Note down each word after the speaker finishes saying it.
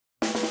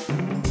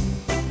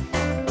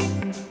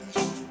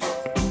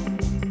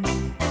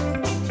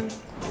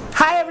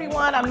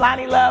everyone, I'm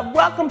Loni Love.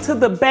 Welcome to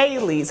the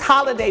Bailey's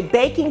Holiday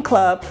Baking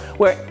Club,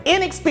 where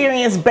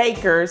inexperienced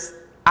bakers,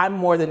 I'm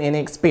more than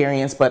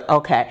inexperienced, but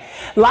okay,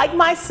 like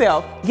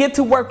myself, get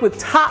to work with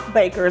top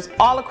bakers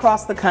all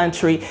across the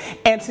country.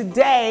 And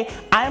today,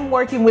 I'm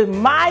working with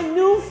my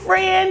new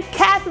friend,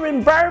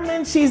 Katherine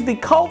Berman. She's the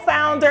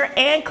co-founder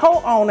and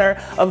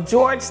co-owner of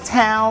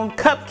Georgetown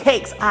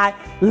Cupcakes. I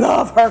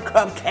love her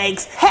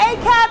cupcakes. Hey,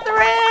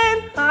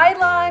 Katherine! Hi,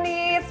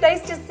 Loni. It's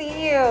nice to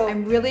see you.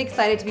 I'm really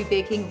excited to be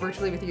baking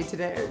virtually with you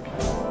today.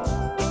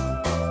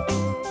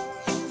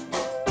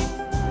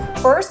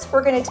 First,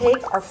 we're going to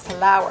take our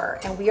flour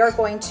and we are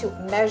going to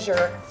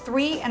measure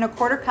 3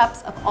 1/4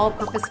 cups of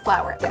all-purpose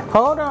flour.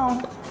 Hold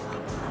on.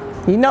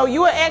 You know,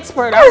 you're an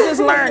expert. I'm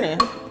just learning.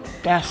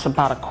 That's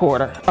about a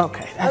quarter.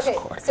 Okay, that's a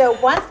quarter. So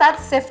once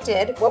that's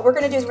sifted, what we're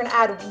going to do is we're going to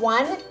add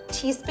 1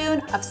 teaspoon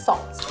of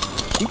salt.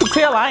 You can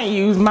tell I ain't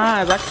used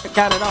mine. I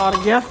got it all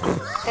together.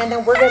 And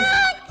then we're going to...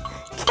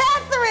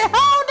 Catherine,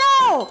 hold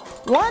on.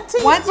 1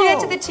 teaspoon. Once you get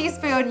to the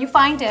teaspoon, you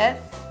find it,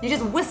 you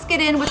just whisk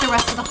it in with the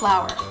rest of the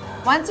flour.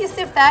 Once you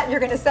sift that, you're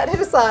going to set it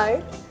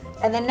aside.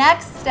 And the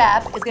next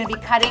step is going to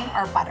be cutting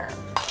our butter.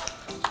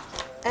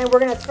 And we're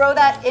going to throw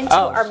that into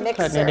our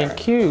mixer. Cutting it in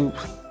cubes.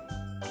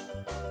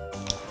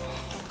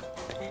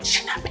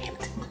 She's not paying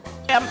attention.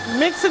 I'm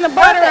mixing the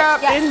butter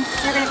up. Yes.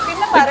 You're going to cream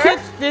the butter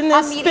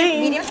on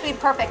medium speed.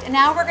 Perfect. And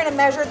now we're going to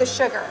measure the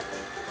sugar.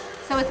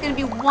 So it's going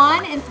to be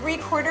 1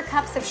 3/4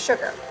 cups of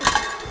sugar.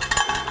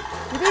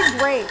 You're doing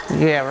great.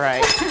 Yeah,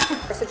 right.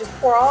 So just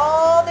pour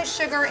all the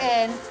sugar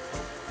in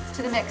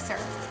to the mixer.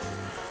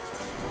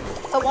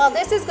 So while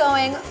this is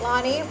going,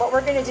 Loni, what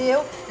we're going to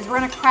do is we're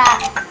going to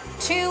crack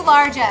 2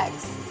 large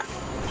eggs.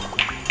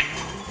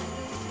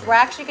 We're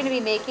actually going to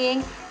be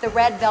making the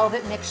red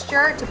velvet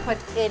mixture to put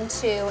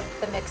into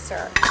the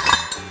mixer.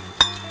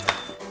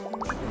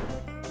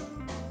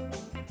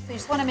 So you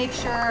just want to make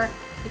sure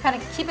you kind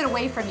of keep it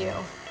away from you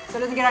so it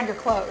doesn't get on your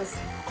clothes.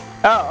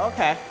 Oh,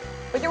 okay.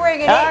 But you're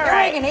wearing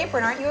an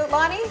apron, aren't you,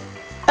 Loni?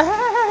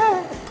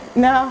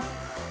 No,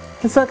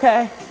 it's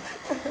okay.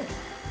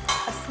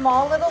 A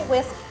small little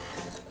whisk.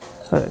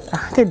 Look,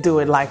 I could do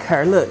it like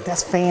her. Look,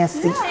 that's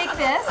fancy. Take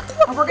this,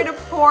 and we're gonna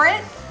pour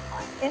it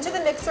into the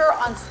mixer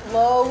on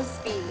slow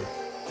speed.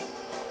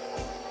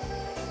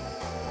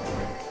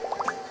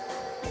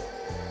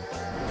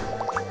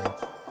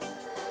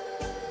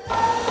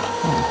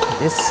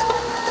 This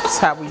is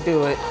how we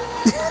do it.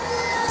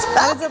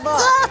 How does it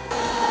look?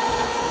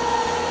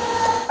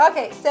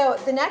 Okay, so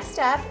the next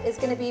step is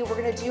going to be, we're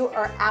going to do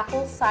our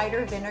apple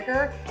cider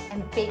vinegar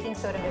and baking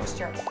soda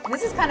mixture. And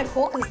this is kind of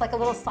cool because it's like a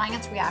little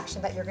science reaction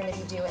that you're going to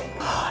be doing.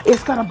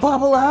 It's going to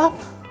bubble up.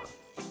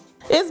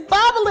 It's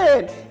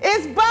bubbling.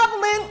 It's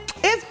bubbling.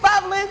 It's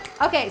bubbling.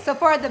 Okay, so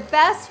for the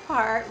best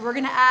part, we're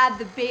going to add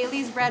the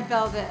Bailey's Red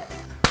Velvet.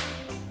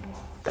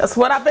 That's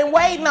what I've been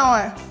waiting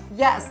on.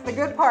 Yes, the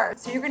good part.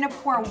 So you're going to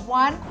pour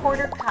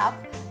 1/4 cup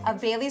of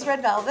Bailey's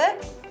Red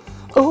Velvet.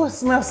 Oh, it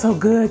smells so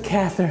good,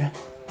 Katherine.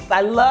 I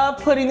love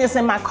putting this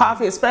in my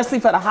coffee, especially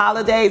for the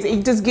holidays.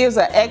 It just gives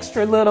an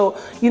extra little,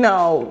 you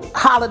know,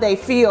 holiday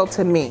feel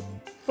to me.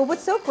 But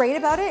what's so great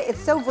about it, it's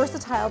so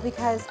versatile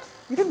because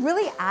you can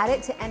really add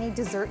it to any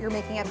dessert you're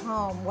making at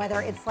home,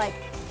 whether it's like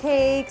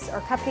cakes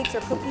or cupcakes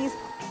or cookies.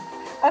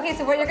 Okay,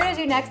 so what you're gonna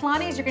do next,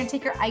 Loni, is you're gonna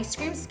take your ice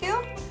cream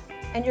scoop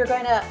and you're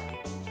going to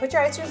put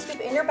your ice cream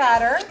scoop in your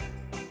batter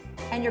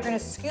and you're gonna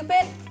scoop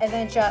it and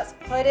then just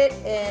put it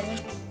in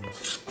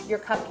your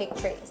cupcake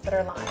trays that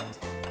are lined.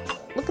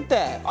 Look at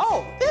that.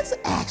 Oh, this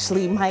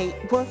actually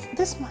might work.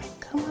 This might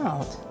come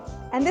out.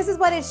 And this is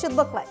what it should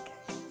look like.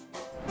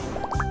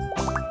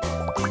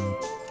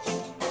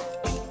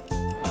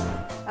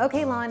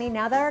 Okay, Loni,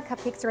 now that our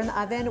cupcakes are in the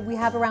oven, we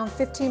have around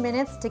 15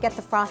 minutes to get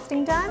the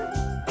frosting done.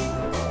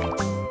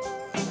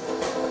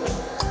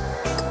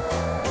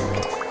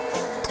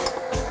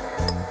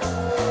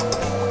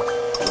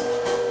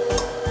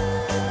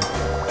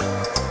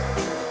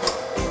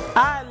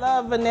 I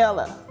love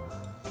vanilla.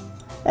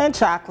 And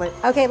chocolate.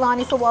 Okay,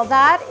 Loni, so while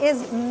that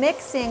is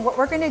mixing, what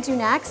we're going to do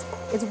next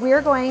is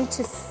we're going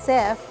to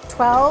sift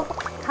 12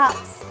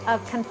 cups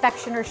of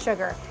confectioner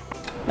sugar.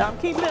 Now I'm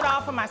keeping it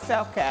all for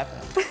myself,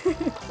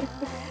 Katherine.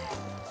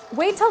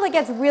 Wait till it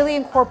gets really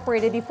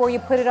incorporated before you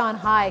put it on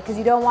high because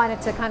you don't want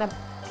it to kind of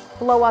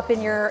blow up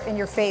in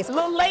your face. A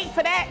little late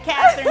for that,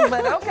 Katherine,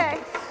 but okay.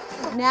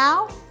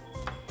 Now,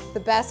 the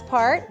best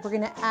part, we're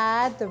going to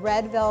add the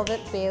red velvet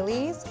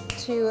Bailey's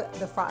to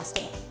the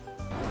frosting.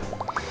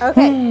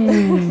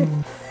 Okay.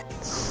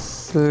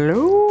 Slowly.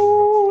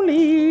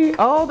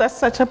 Oh, that's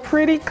such a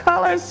pretty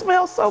color. It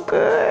smells so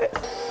good.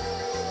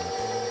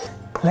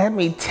 Let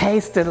me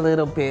taste it a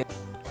little bit.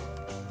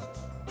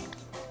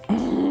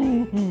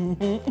 And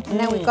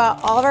then we've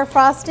got all of our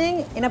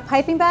frosting in a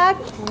piping bag,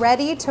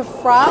 ready to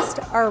frost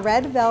our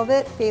red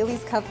velvet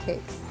Bailey's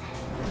cupcakes.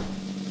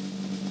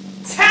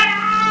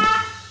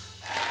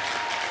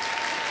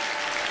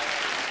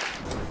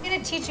 I'm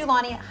going to teach you,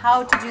 Loni,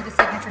 how to do the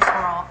signature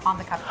swirl on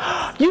the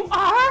cupcakes. You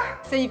are?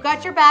 So you've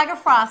got your bag of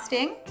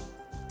frosting.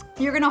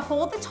 You're going to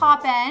hold the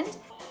top end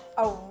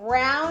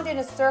around in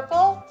a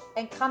circle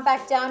and come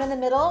back down in the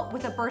middle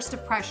with a burst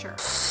of pressure.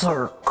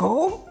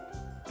 Circle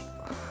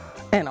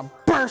and a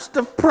burst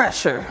of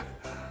pressure.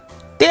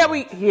 There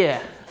we,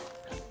 yeah.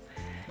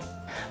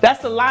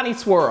 That's the Loni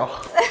swirl.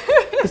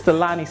 It's the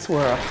Loni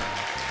swirl.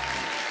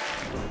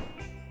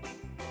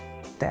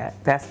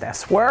 That's that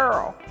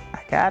swirl.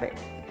 I got it.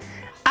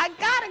 I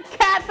got it,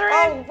 Katherine.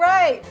 All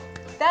right.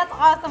 That's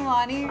awesome,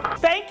 Loni.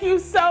 Thank you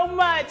so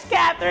much,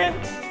 Katherine.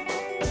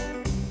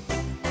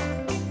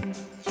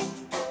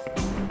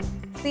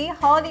 See,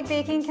 holiday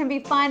baking can be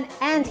fun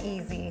and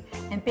easy,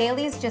 and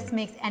Bailey's just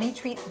makes any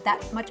treat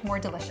that much more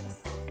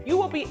delicious. You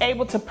will be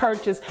able to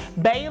purchase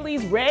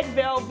Bailey's Red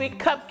Velvet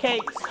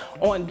Cupcakes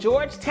on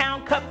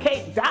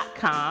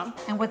GeorgetownCupcake.com.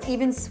 And what's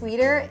even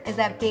sweeter is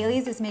that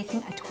Bailey's is making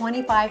a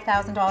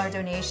 $25,000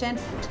 donation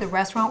to the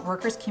Restaurant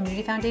Workers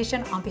Community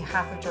Foundation on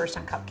behalf of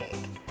Georgetown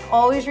Cupcake.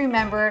 Always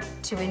remember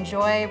to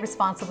enjoy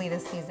responsibly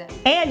this season.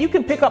 And you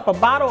can pick up a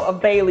bottle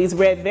of Bailey's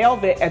Red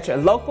Velvet at your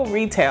local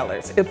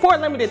retailers for a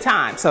limited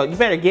time, so you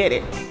better get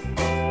it.